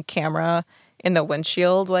like the kind of camera in the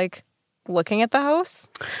windshield, like looking at the house?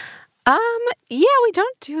 Yeah, we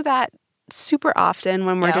don't do that super often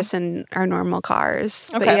when we're Yeah. just in our normal cars.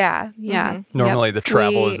 But Okay. yeah. Normally Yep. the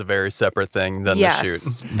travel We- is a very separate thing than yes. the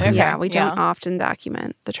shoot. Okay, Yeah, we don't yeah. often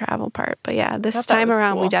document the travel part. But yeah, this Thought that time was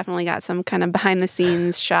around, we cool. definitely got some kind of behind the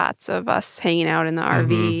scenes shots of us hanging out in the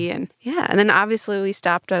RV. And yeah, and then obviously we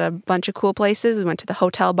stopped at a bunch of cool places. We went to the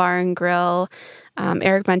Hotel Bar and Grill.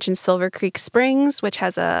 Eric mentioned Silver Creek Springs, which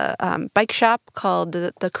has a bike shop called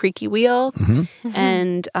the Creaky Wheel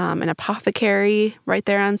and an apothecary right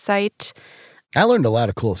there on site. I learned a lot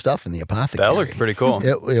of cool stuff in the apothecary. That looked pretty cool.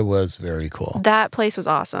 It was very cool. That place was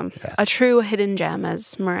awesome. A true hidden gem,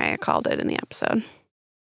 as Mariah called it in the episode.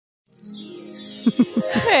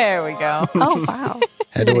 There we go. Oh, wow.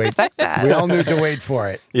 Had to wait. Expect that. We all knew to wait for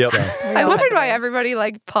it. Yep. So, I wondered why everybody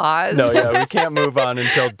paused. No, yeah, we can't move on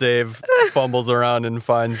until Dave fumbles around and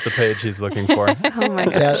finds the page he's looking for. Oh my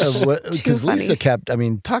gosh. because funny. Lisa kept,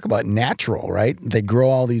 talk about natural, right? They grow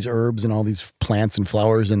all these herbs and all these plants and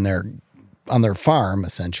flowers on their farm,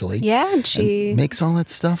 essentially. Yeah, and she And makes all that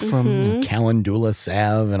stuff from calendula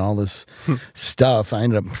salve and all this stuff. I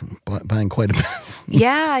ended up buying quite a bit.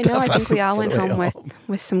 Yeah, I know. I stuff think we all for the went way home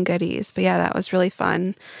with some goodies. But yeah, that was really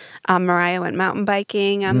fun. Mariah went mountain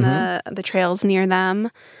biking on the trails near them.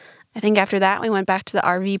 I think after that, we went back to the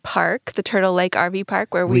RV park, the Turtle Lake RV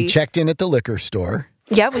park, where We checked in at the liquor store.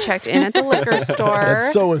 Yeah, we checked in at the liquor store.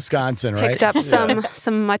 That's so Wisconsin, right? Picked up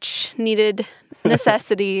some much needed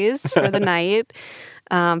necessities for the night.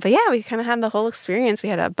 But yeah, we kind of had the whole experience. We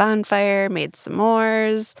had a bonfire, made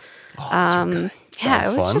s'mores. Yeah, Sounds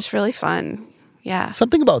it was fun. just really fun. Yeah.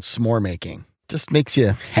 Something about s'more making just makes you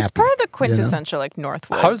happy. It's part of the quintessential like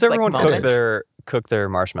Northwoods. How does everyone moment. cook their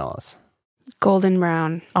marshmallows? Golden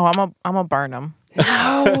brown. Oh, I'm a burn 'em.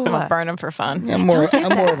 I'm a burn 'em for fun. I'm more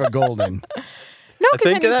of a golden. No, I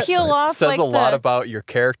because think then you that peel off says like a lot the- about your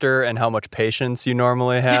character and how much patience you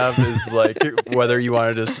normally have. Is like whether you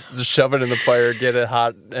want to just shove it in the fire, get it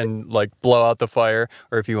hot, and like blow out the fire,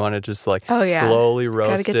 or if you want to just like Oh, yeah. slowly Gotta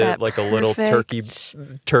roast get it that like a little perfect-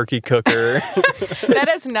 turkey cooker. That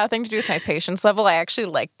has nothing to do with my patience level. I actually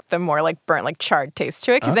like the more like burnt, like charred taste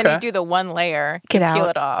to it because then Okay. you do the one layer, Get you peel out.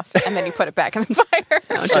 it off, and then you put it back in the fire.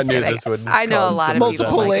 No, I just knew kidding. this would. I know a cause lot some of people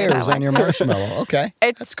Multiple like it that layers way. on your marshmallow. Okay.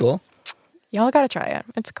 That's cool. Y'all got to try it.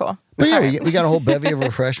 It's cool. But yeah, we got a whole bevy of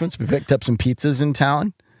refreshments. We picked up some pizzas in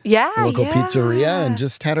town, Yeah. a local yeah. pizzeria, and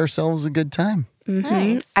just had ourselves a good time.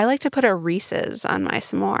 Nice. I like to put a Reese's on my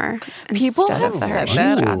s'more. People instead have of the said Hershey's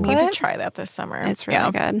that. I chocolate. need to try that this summer. It's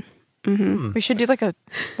really good. We should do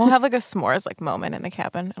we'll have like a s'mores like moment in the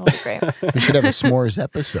cabin. It'll be great. We should have a s'mores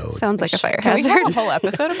episode. Sounds like a fire Can we have a hazard. whole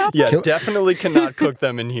episode about Yeah, that? definitely cannot cook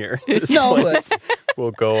them in here. This No, place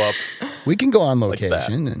will go up. We can go on that.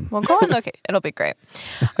 location and We'll go on look. It'll be great.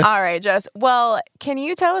 All right, Jess. Well, can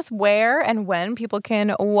you tell us where and when people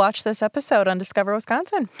can watch this episode on Discover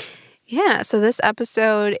Wisconsin? Yeah, so this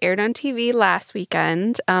episode aired on TV last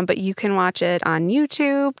weekend, but you can watch it on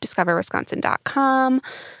YouTube, discoverwisconsin.com.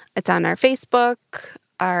 It's on our Facebook,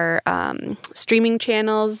 our streaming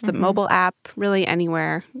channels, the mobile app, really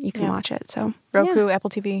anywhere you can watch it. So Roku, Apple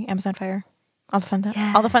TV, Amazon Fire, all the fun stuff.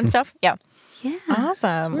 Yeah. All the fun stuff. Yeah. yeah.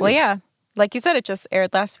 Awesome. Well, yeah. Like you said, it just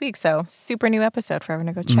aired last week, so super new episode for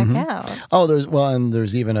everyone to go check out.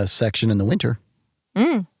 there's even a section in the winter.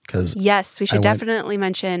 Because Yes, we should definitely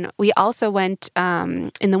mention. We also went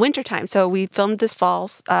in the wintertime. So we filmed this fall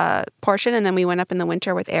portion, and then we went up in the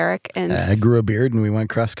winter with Eric. And I grew a beard and we went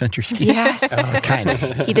cross country skiing. yes, Kind of.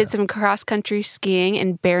 he did some cross country skiing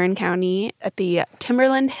in Barron County at the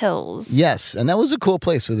Timberland Hills. Yes, and that was a cool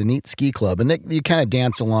place with a neat ski club, and you kind of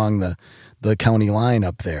dance along the county line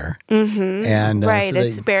up there. Mm-hmm. And right, so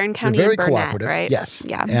it's Barron County they're very and Burnett, cooperative. right? Yes,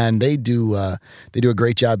 Yeah. and they do a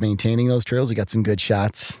great job maintaining those trails. They got some good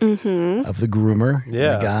shots of the groomer,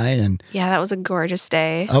 Yeah. the guy, and Yeah, that was a gorgeous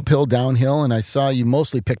day. uphill, downhill. And I saw you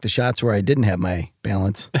mostly pick the shots where I didn't have my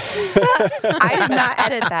balance. I did not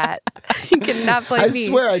edit that. You cannot blame I me.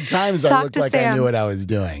 swear at times I Talk looked to like I Sam. knew what I was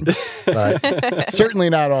doing, but certainly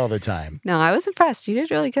not all the time. No, I was impressed. You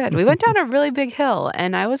did really good. We went down a really big hill,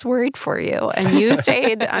 and I was worried for you, and you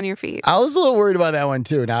stayed on your feet. I was a little worried about that one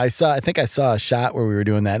too. Now I think I saw a shot where we were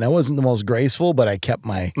doing that, and I wasn't the most graceful, but I kept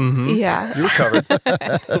my. Yeah. You recovered.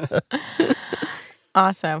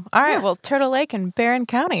 Awesome. All right. Well, Turtle Lake and Barron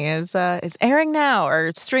County is airing now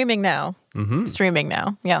or streaming now. Streaming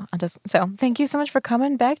now. Yeah. So thank you so much for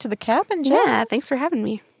coming back to the cabin, Jess. Yeah, thanks for having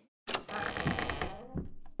me.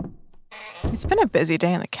 It's been a busy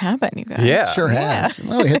day in the cabin, you guys. Yeah. Sure has.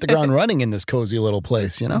 Well, we hit the ground running in this cozy little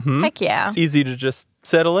place, you know? Heck yeah. It's easy to just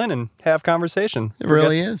settle in and have conversation. It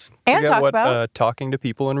really is. And Forget talk what about. talking to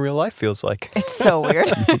people in real life feels like. It's so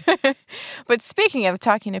weird. But speaking of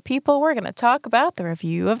talking to people, we're going to talk about the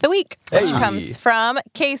review of the week, which Hey. comes from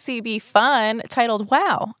KCB Fun, titled,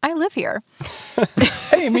 Wow, I Live Here.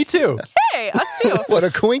 Hey, me too. Hey, us too. What a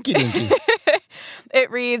coinky dinky. It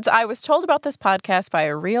reads, I was told about this podcast by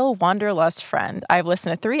a real wanderlust friend. I've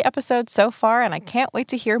listened to 3 episodes so far, and I can't wait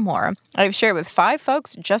to hear more. I've shared with 5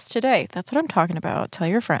 folks just today. That's what I'm talking about. Tell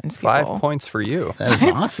your friends, people. 5 points for you. That is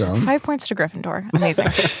awesome. 5 points to Gryffindor. Amazing.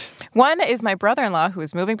 One is my brother-in-law, who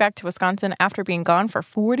is moving back to Wisconsin after being gone for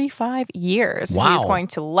 45 years. Wow. He's going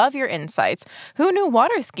to love your insights. Who knew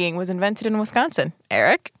water skiing was invented in Wisconsin?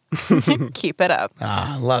 Eric? Keep it up.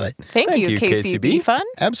 Ah, love it. Thank you, KCB Fun.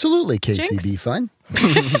 Absolutely, KCB Jinx. Fun.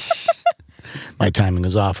 My timing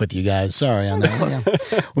was off with you guys. Sorry on that one.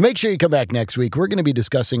 Yeah. Well, make sure you come back next week. We're going to be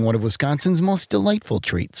discussing one of Wisconsin's most delightful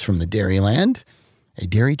treats from the Dairyland. A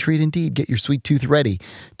dairy treat indeed. Get your sweet tooth ready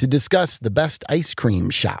to discuss the best ice cream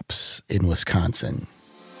shops in Wisconsin.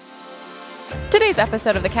 Today's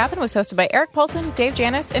episode of The Cabin was hosted by Eric Paulson, Dave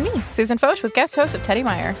Janis, and me, Susan Foch, with guest host of Teddy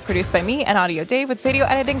Meyer. Produced by me and Audio Dave, with video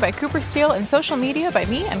editing by Cooper Steele and social media by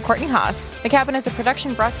me and Courtney Haas. The Cabin is a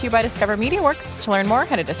production brought to you by Discover Media Works. To learn more,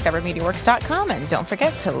 head to discovermediaworks.com, and don't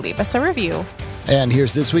forget to leave us a review. And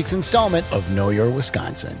here's this week's installment of Know Your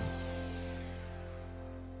Wisconsin.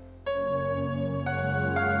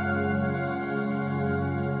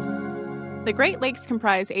 The Great Lakes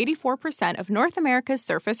comprise 84% of North America's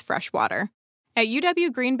surface freshwater. At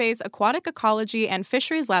UW Green Bay's Aquatic Ecology and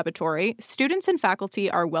Fisheries Laboratory, students and faculty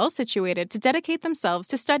are well situated to dedicate themselves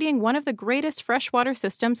to studying one of the greatest freshwater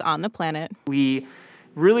systems on the planet. We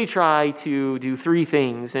really try to do 3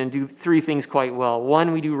 things and do 3 things quite well.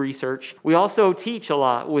 1, we do research. We also teach a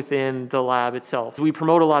lot within the lab itself. We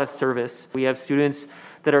promote a lot of service. We have students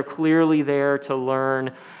that are clearly there to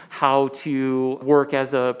learn how to work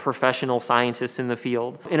as a professional scientist in the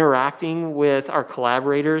field. Interacting with our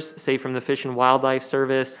collaborators, say from the Fish and Wildlife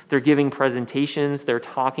Service, they're giving presentations, they're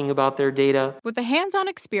talking about their data. With the hands-on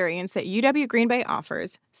experience that UW Green Bay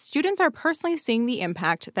offers, students are personally seeing the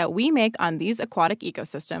impact that we make on these aquatic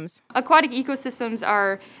ecosystems. Aquatic ecosystems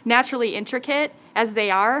are naturally intricate as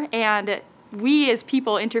they are, and we as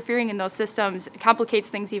people interfering in those systems complicates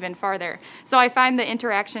things even farther. So I find the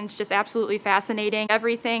interactions just absolutely fascinating.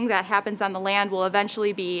 Everything that happens on the land will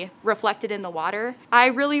eventually be reflected in the water. I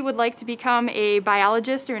really would like to become a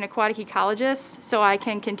biologist or an aquatic ecologist so I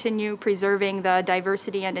can continue preserving the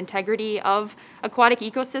diversity and integrity of aquatic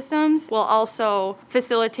ecosystems while also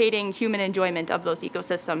facilitating human enjoyment of those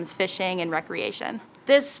ecosystems, fishing and recreation.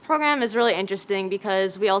 This program is really interesting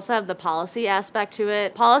because we also have the policy aspect to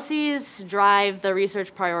it. Policies drive the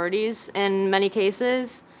research priorities in many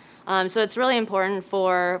cases. So it's really important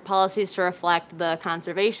for policies to reflect the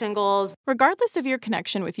conservation goals. Regardless of your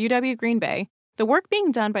connection with UW Green Bay, the work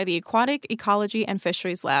being done by the Aquatic Ecology and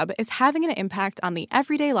Fisheries Lab is having an impact on the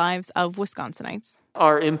everyday lives of Wisconsinites.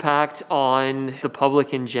 Our impact on the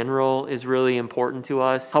public in general is really important to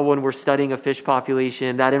us. How when we're studying a fish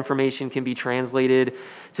population, that information can be translated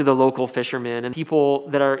to the local fishermen and people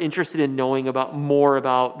that are interested in knowing more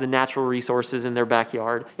about the natural resources in their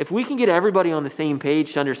backyard. If we can get everybody on the same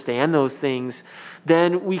page to understand those things,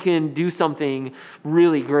 then we can do something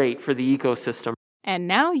really great for the ecosystem. And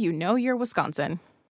now you know you're Wisconsin.